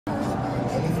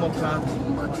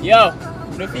Yo,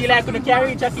 do you feel like you can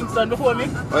reach a Kingston before me?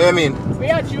 What do you mean?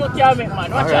 We are you can make, man.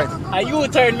 Watch Alright. out. A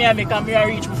U-turn me and make and me a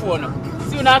reach before now.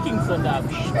 See you now, Kingston, dog.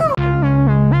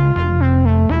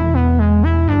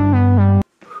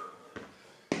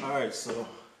 Alright, so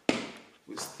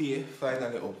we stay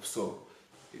finally up, so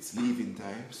it's leaving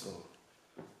time, so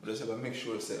I just have to make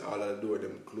sure that all of the door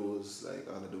them close, like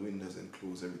all of the windows and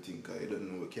close everything, cause I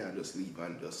don't know, we can't just leave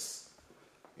and just,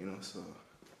 you know, so.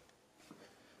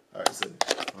 Alright, so,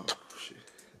 oh shit.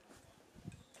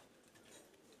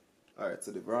 Alright,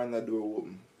 so the veranda door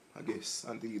open, I guess,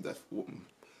 and leave that open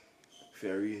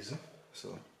for a reason,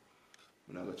 so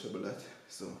I'm not gonna trouble that,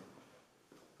 so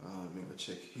I'm gonna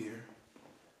check here.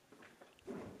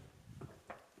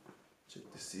 Check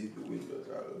to see if the windows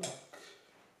are locked.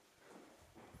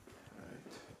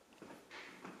 Alright.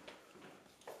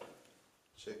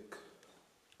 Check.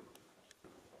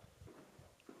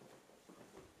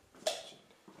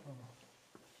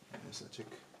 Yes, I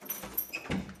check.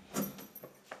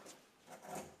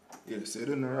 Yeah, so you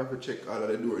don't have to check all of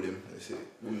the door them. I say,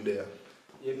 boom there.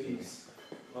 Yeah, please.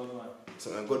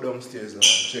 So I go downstairs now and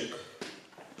check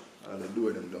all the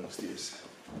door them downstairs.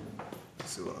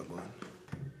 See what I'm going.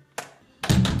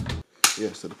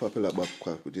 Yeah, so the popular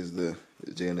backpack, which is the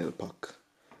JNL pack,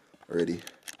 already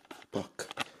pack.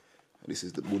 This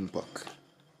is the bone pack.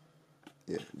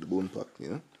 Yeah, the bone pack, you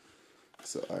know.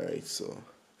 So alright, so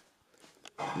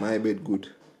my bed good,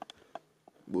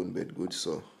 bone bed good.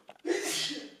 So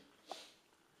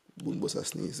bone boss a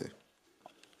sneeze,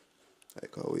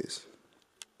 like always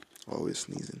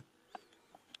sneezing.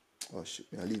 Oh shit,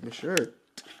 I leave my shirt.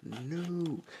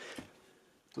 No.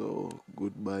 So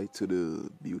goodbye to the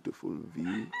beautiful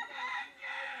view.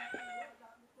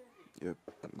 Yep,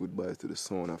 goodbye to the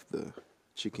sound of the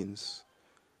chickens.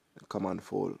 Come and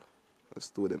fall. Let's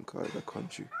do them call it the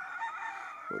country.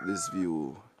 But this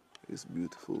view is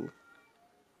beautiful.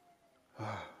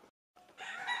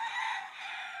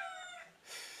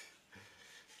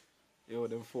 Yo,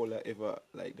 them fall like ever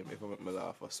make me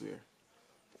laugh, I swear.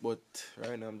 But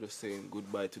right now I'm just saying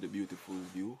goodbye to the beautiful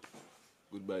view.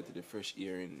 Goodbye to the fresh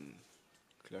air in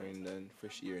Clarendon,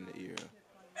 fresh air in the air.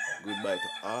 Goodbye to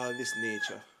all this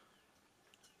nature.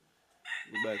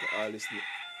 Goodbye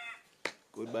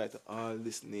to all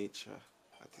this nature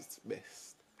at its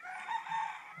best.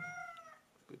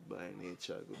 Goodbye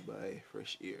nature, goodbye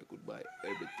fresh air, goodbye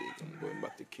everything. I'm going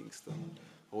back to Kingston.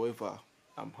 However,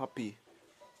 I'm happy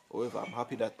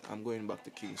that I'm going back to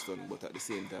Kingston, but at the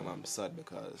same time I'm sad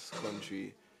because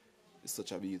country is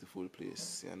such a beautiful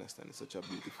place. You understand? It's such a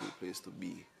beautiful place to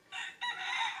be.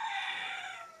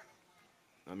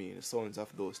 I mean, the sounds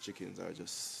of those chickens are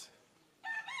just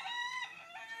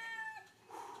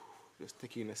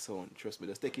taking the sound. Trust me,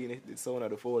 just taking the sound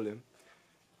of the falling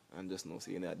and just now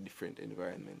seeing a different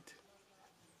environment.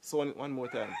 Sound one more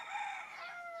time.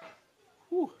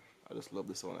 Whew, I just love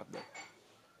the sound of that.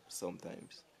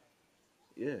 Sometimes.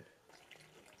 Yeah.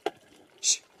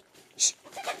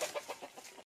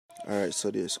 Alright, so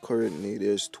there's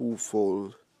two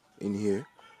fowl in here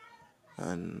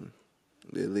and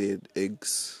they laid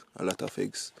eggs, a lot of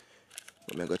eggs.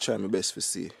 But I'm gonna try my best to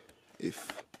see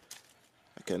if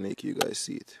I can make you guys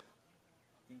see it.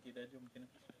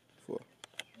 Four.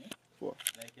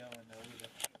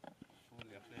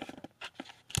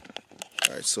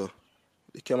 Alright, so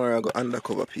the camera go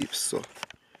undercover peeps, so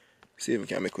see if we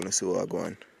can make you see what I go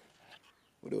on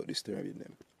without disturbing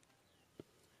them.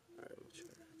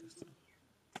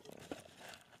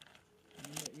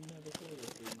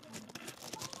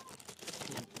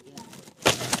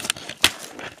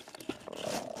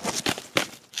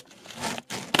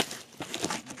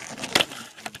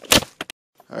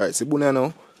 Alright, see Buna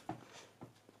now.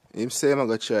 Him say I'm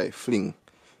gonna try fling,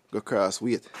 go cross,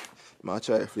 wait. I'm gonna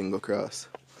try fling, go cross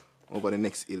over the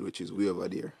next hill, which is way over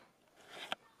there.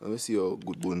 Let me see how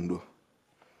good Bun do.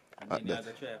 And then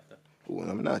you try after. Oh,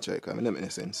 I'm not try because it don't make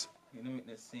any sense. It don't make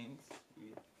no sense.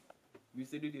 We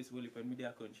used to do this only for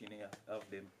media country of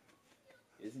them.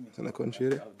 Isn't it? It's in the country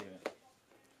there? Of them.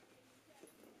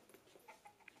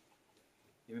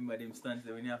 You remember them stunts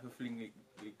that when you have to fling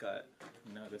the car,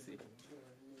 you know how to say.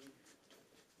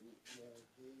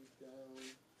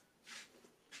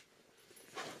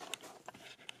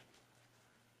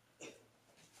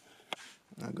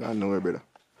 I got nowhere, brother.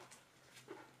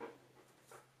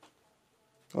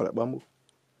 Oh, that bamboo?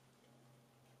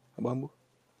 A bamboo?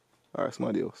 Alright,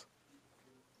 somebody else.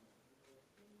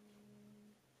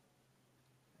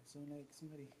 It sounds like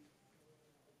somebody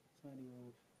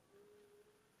wrote.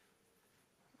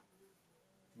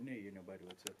 You know you're nobody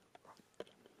what's up.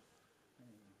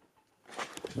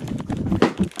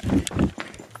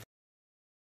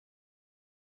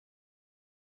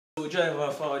 We drive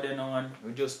off forward there now and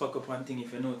we just pack up one thing.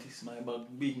 If you notice, my bag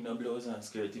big, no blouse and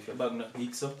skirt. If your bag not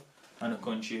big so, and the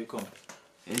country you come.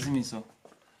 You see me so?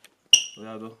 We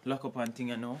are go lock up one thing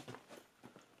and now.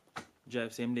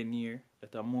 Drive same day near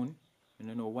that a moon. I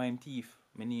don't know why I'm thief,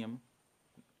 my name.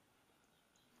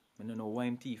 I don't know why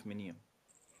I'm thief, my name.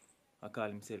 I call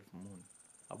himself Moon.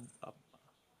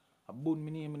 I bun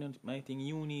my name, my thing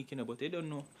unique, you know, but I don't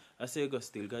know. I say go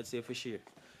still, God say for sure.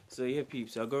 So yeah,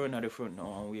 peeps, I go around at the front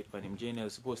now and wait for him. JNL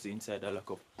supposed to inside the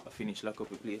lock up. I finish lock up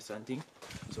the place and thing.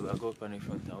 So I go up on the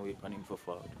front and wait for him for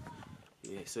forward.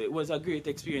 Yeah, so it was a great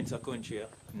experience at country.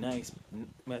 Nice,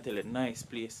 I tell you, nice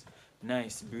place,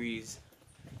 nice breeze,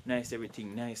 nice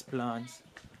everything, nice plants.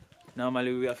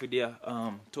 Normally we have to do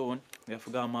town. We have to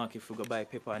go market if we go buy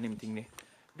pepper and everything there.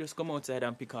 Just come outside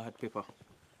and pick a hot pepper.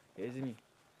 You see me?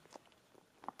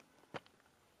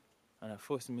 And at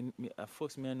first me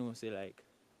I know say like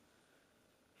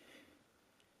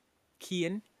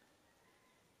cane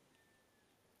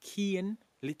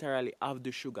literally have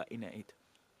the sugar in it.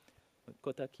 I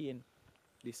cut a cane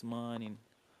this morning.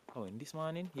 Oh, in this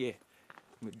morning? Yeah.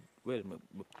 Well,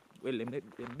 them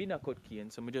been a cut cane,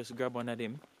 so I just grab one of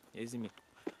them. You see me?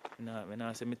 When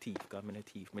I say my teeth, because I'm not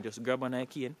teeth. I just grab one of the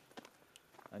cane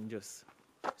and just...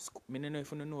 I don't know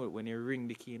if you know it, when you ring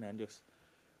the cane and just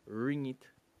ring it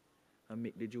and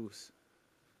make the juice.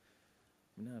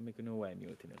 I don't make you know why I'm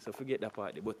out in it. So forget that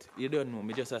part. But you don't know,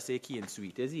 I just say cane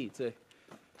sweet. You see it? So,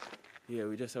 yeah,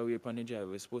 we just away upon the drive.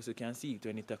 We're supposed to can see it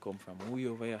when it come from. We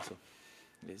over here, so.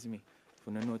 You see me? If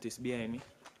you don't notice behind me,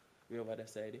 we over the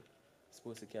side.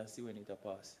 Supposed to can see when it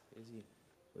pass. You see?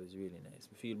 It was really nice.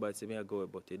 I feel bad saying I go,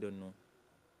 but they don't know.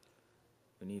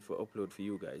 We need to upload for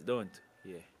you guys, don't?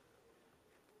 Yeah.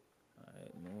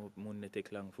 Alright, no money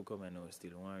take long for coming now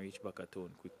still. I want to reach back at town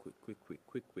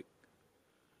quick.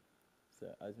 So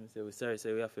as I say, we sorry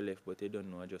say we have to left, but they don't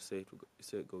know. I just say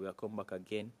it go. We'll come back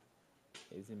again.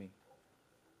 You see me?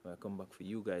 We'll come back for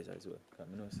you guys as well. Because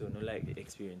I know so no like the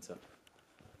experience of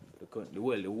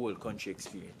the whole country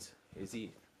experience. You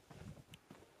see?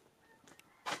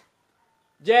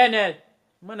 JNL!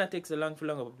 Man, that takes a long for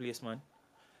long of a place, man.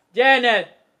 JNL!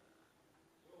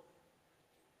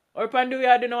 Or pan do we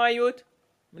have no youth?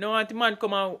 I don't want the man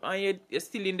come out and you're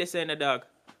still in the center, dog.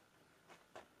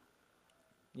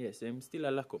 Yes, I'm still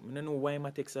a lock up. I don't know why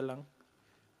it takes so long.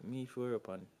 Me for up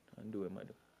and do what I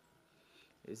do.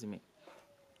 You see me?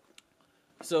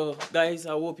 So, guys,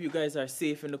 I hope you guys are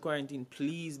safe in the quarantine.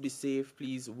 Please be safe.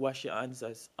 Please wash your hands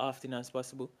as often as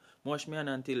possible. Wash my hand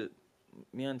until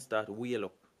my hands start wheel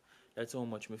up. That's how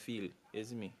much me feel, you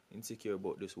see me, insecure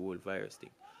about this whole virus thing.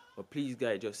 But please,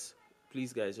 guys,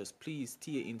 please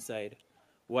stay inside.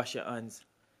 Wash your hands.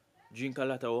 Drink a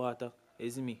lot of water. You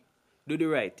see me? Do the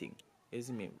right thing. You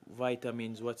see me?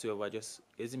 Vitamins, whatsoever. Just,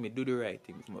 you see me? Do the right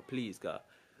thing. Please, God.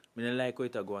 I don't like how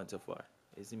it go on so far.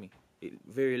 You see me? It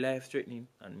very life-threatening,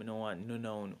 and I don't want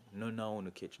none of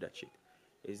to catch that shit.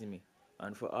 You see me?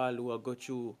 And for all who have go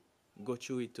through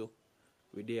it too,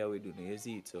 we there we do. You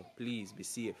see it? So please be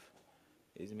safe.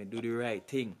 You see me? Do the right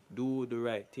thing. Do the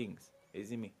right things. You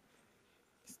see me?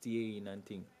 Stay in and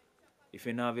thing. If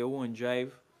you don't have your own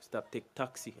drive, stop take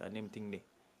taxi and them thing there.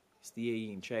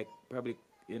 Stay in. Try probably,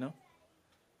 you know.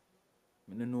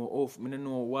 I don't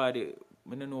know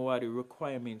what the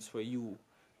requirements for you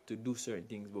to do certain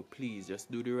things, but please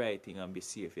just do the right thing and be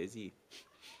safe. You see?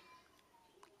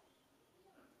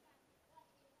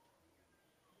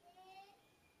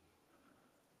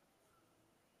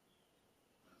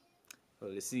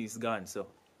 Well, the sea is gone, so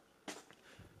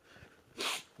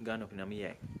gone up in my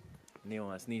eye. Now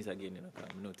I sneeze again, you know, because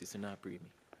I notice you're not breathing.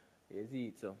 You see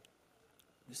it, so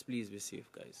just please be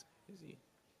safe, guys. You see?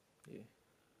 Yeah.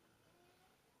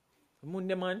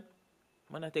 Monday, man.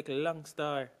 Man, I take a long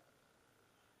star.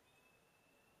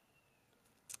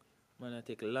 Man, I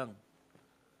take long.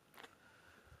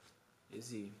 You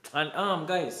see? And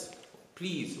guys,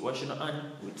 please wash your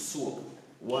hand with soap.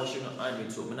 Wash your hand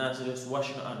with soap. I'm not just wash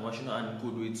your hand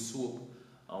good with soap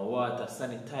and water,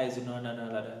 sanitize your hand and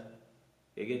all of that.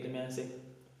 You get me, I say?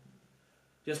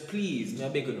 Just please, me I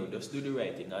beg you, just do the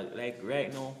right thing. Like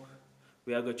right now,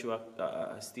 we are going through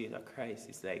a state of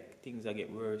crisis. Like things are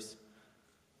getting worse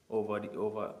over the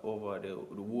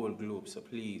whole globe. So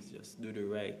please, just do the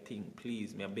right thing.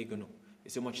 Please, me I beg you. You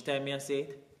see how much time me I say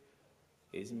it?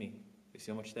 It's me. You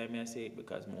see how much time me I say it?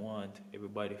 Because I want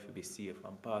everybody to be safe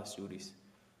and pass through this.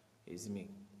 It's me.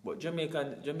 But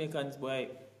Jamaicans, boy,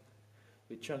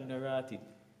 we trying to rat it.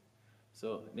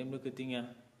 So them look at thing here.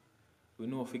 We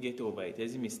know if we get over it. You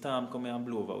see me, storm come and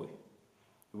blow over it.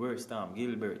 The worst storm,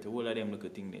 Gilbert, the whole of them look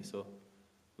at thing there. So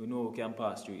we know we can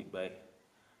pass through it by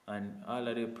And all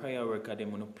of the prayer work of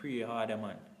them, pray harder,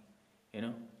 man. You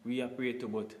know? We are pray too,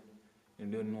 but you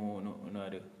don't know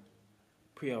the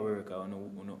prayer work or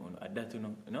that, you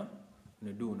know?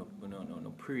 You do,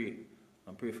 pray.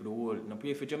 And pray for the whole, no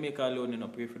pray for Jamaica alone,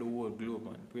 pray for the whole globe,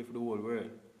 man. Pray for the whole world.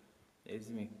 You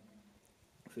see me?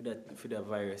 For that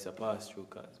virus to pass through,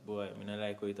 cause boy, I don't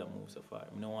like how it moves so far.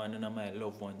 I don't want none of my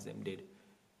loved ones them dead.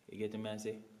 You get me, I say?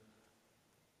 I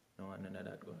don't want none of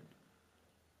that going.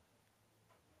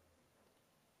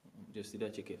 Just see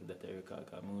that check if that I record,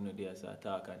 cause I know they start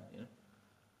talking, you know?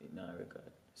 It not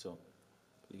record. So,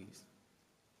 please.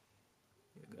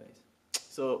 Yeah, guys.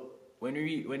 So, when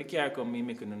the car come, me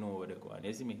make you know where they go on.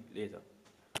 You see me? Later.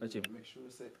 Watch him. Make sure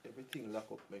you say everything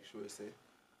lock up. Make sure you say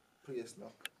place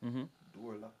lock,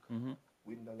 door lock,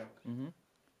 window lock,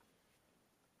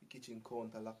 the kitchen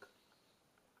counter lock.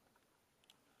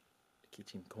 The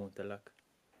kitchen counter lock.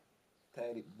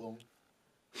 Toilet bung.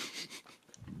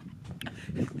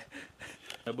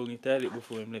 I bung the toilet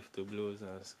before him left to blows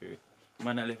and skirt.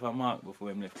 Man, I left a mark before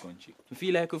him left country. I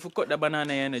feel like if you cut the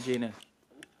banana here in the Jane,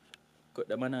 cut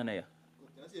the banana here.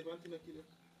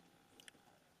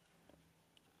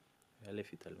 I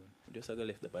left it alone. Just I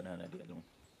left the banana there alone.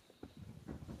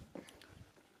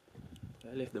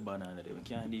 I left the banana there. We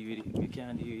can't deal with it. We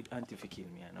can't deal with anti kill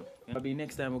me, you know. Maybe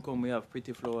next time we come we have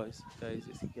pretty flowers. Guys,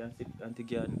 you can see anti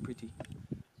garden pretty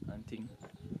and thing.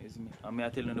 Is me. And I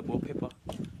tell you about pepper.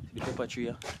 See the pepper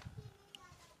tree.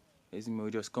 Is me,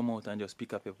 we just come out and just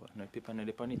pick a pepper. No pepper no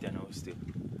depend it now still.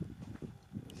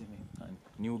 Is me. And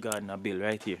new garden a build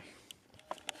right here.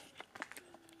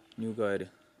 New garden.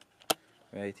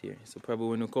 Right here. So probably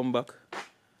when you come back,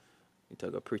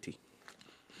 it'll go pretty.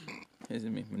 You see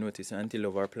me? I notice Auntie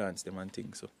love our plants, them and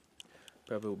things. So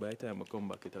probably by the time I come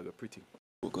back, it'll go pretty.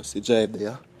 Because he drive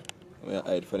there. I'm going to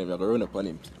hide from him. I'm going to run up on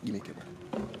him. Give me a camera.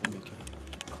 Give me a camera.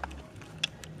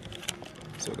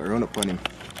 So I'm going to run up on him.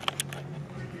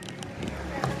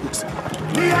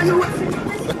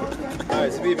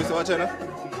 Alright, so people, so watch out.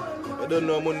 I don't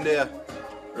know Monday.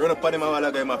 Run up on him while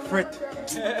I got my fret.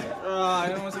 You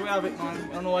know we have it, man.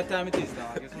 I don't know what time it is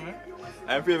now. Guess me?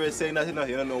 I'm favorite saying that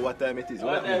you don't know what time it is.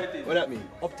 What that mean?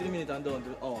 Up to the minute and down to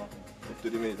the hour. Up to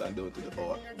the minute and down to the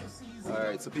hour.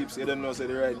 Alright, so people, you don't know, so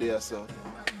they're right there, so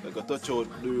they got touch out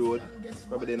the road.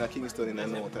 Probably in Kingston in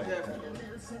no time.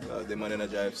 Because the man in a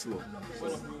drive slow. So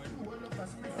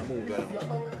I move down.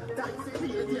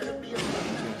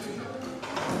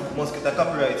 Must get a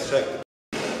copyright strike.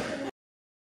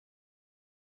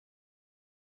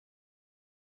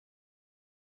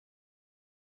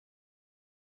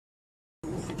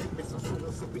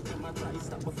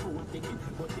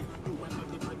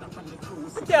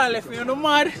 You can't left me on the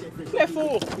mud. Left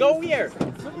hook. Go here.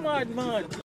 The mud, man.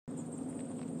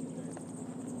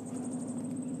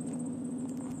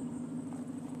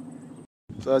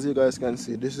 So as you guys can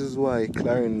see, this is why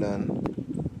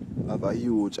Clarendon have a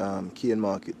huge cane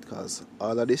market, because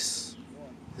all of this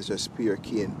is just pure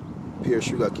cane, pure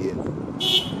sugar cane.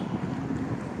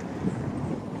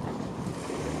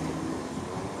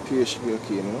 Pure sugar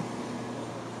cane, you know?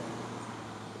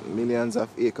 Millions of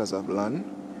acres of land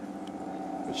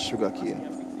with sugar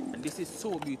cane. This is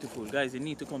so beautiful. Guys, you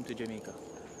need to come to Jamaica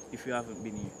if you haven't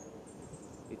been here.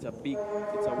 It's a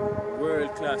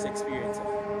world-class experience.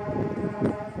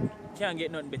 Can't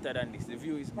get nothing better than this. The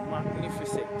view is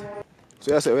magnificent.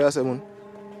 So where you say, man?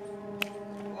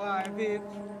 Oh, I think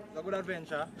it's a good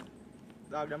adventure.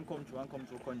 Dog them come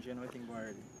through country and everything going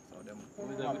already. So them. It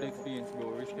was a good experience, bro.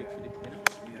 Respect for it.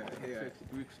 Yeah.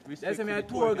 That's me a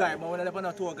tour guy, but when I on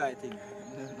a tour guy thing.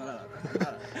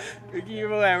 You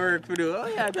give away work for do. Oh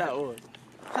yeah, that one.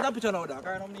 Shut up, picture now, dog.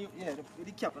 Yeah,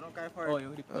 the cap, I don't care for it. Oh,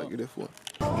 you the I'll give the phone.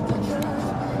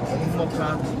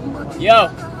 Yo,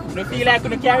 you feel like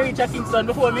you can't reach a Kingston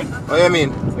before me? What you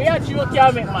mean? We actually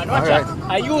can't make, man. Watch Alright.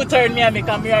 out. And you turn me and make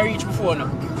and me a reach before now.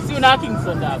 See you now,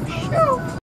 Kingston, dog.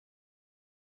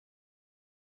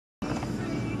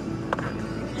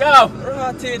 Yo!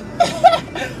 Rotted.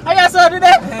 I just saw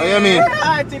today. What you mean?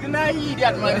 Rotted, you're not an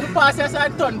idiot, man. You pass us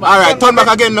and turn back. Alright, turn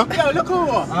back again now. Yo, look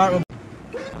over.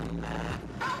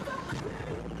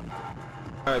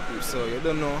 Alright people, so you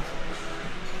don't know,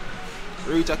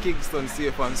 reach a Kingston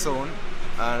safe and sound,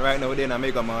 and right now we're in a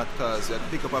Mega Mart because you have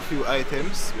to pick up a few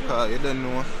items because you don't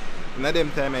know, in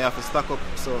them time you have to stock up,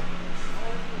 so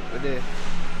we're there.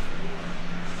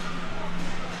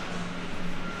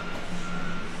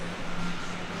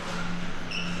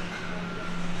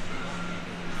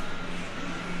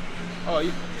 Oh,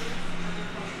 you...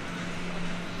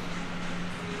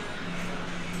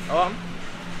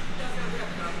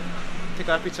 Take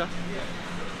a picture.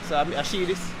 So I see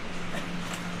this.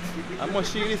 I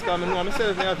must shoot this because I know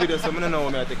myself in a video, so I don't know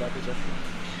when I take a picture.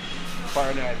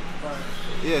 Paranoid.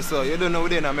 Yeah, so you don't know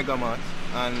we're in a Mega Mart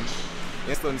and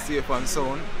you're still safe and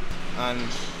sound. And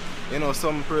you know,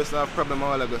 some person have problem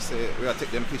all I go say we have to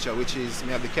take them picture, which is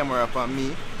me have the camera up on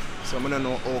me. So I don't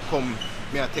know how come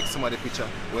me I take some of the picture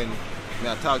when me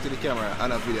I talk to the camera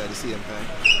and a video at the same time.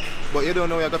 But you don't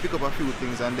know, you gotta pick up a few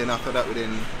things and then after that we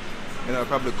then, you know,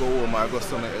 probably go home or go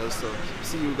somewhere else. So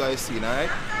see you guys soon, alright?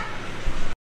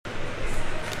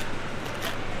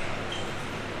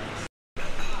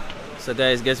 So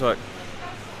guys, guess what?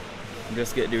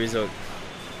 Just get the result.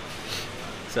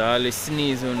 So all the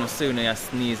sneeze when you see when you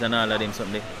sneeze and all of them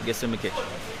something. Guess what me catch?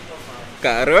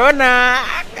 Corona!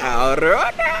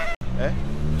 Corona! Eh?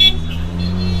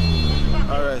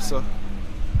 Alright, so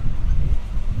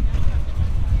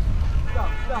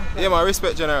yeah man,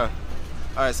 respect general.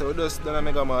 Alright, so we just done a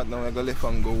Mega Mart now, we're gonna left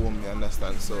and go home, you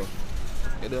understand? So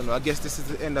you don't know, I guess this is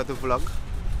the end of the vlog.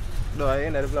 No, I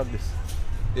end of the vlog this.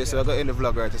 Yeah, so I'm gonna end the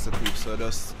vlog right as a peep, so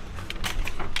just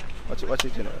watch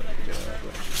it general.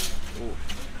 Oh.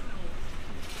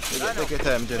 Take your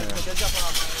time, general.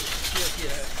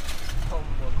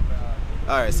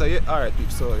 Alright, so alright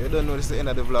peeps, so you don't know this is the end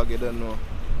of the vlog, you don't know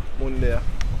Monday.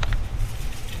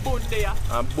 Bundea.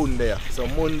 And Bundea. So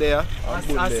Monday and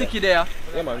Bundea. And Siki there.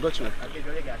 Yeah man, got you.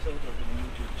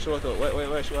 Shout out.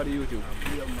 Where show the YouTube?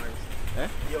 Young Morris. Eh?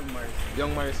 Young Morris.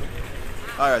 Young Morris.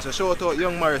 Alright, so shout out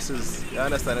Young Morris's. You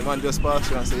understand? The man just passed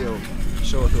through and say yo,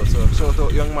 shout out. So shout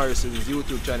out Young Morris's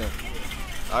YouTube channel.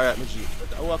 Alright, my G.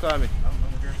 What call me?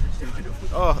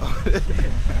 Oh.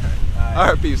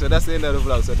 Alright people, so that's the end of the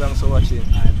vlog. So thanks for watching.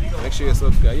 Make sure you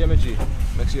subscribe. Yeah, my G.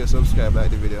 Make sure you subscribe, like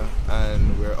the video,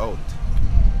 and we're out.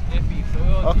 Yeah, peeps. So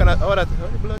How can I? Oh,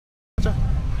 that.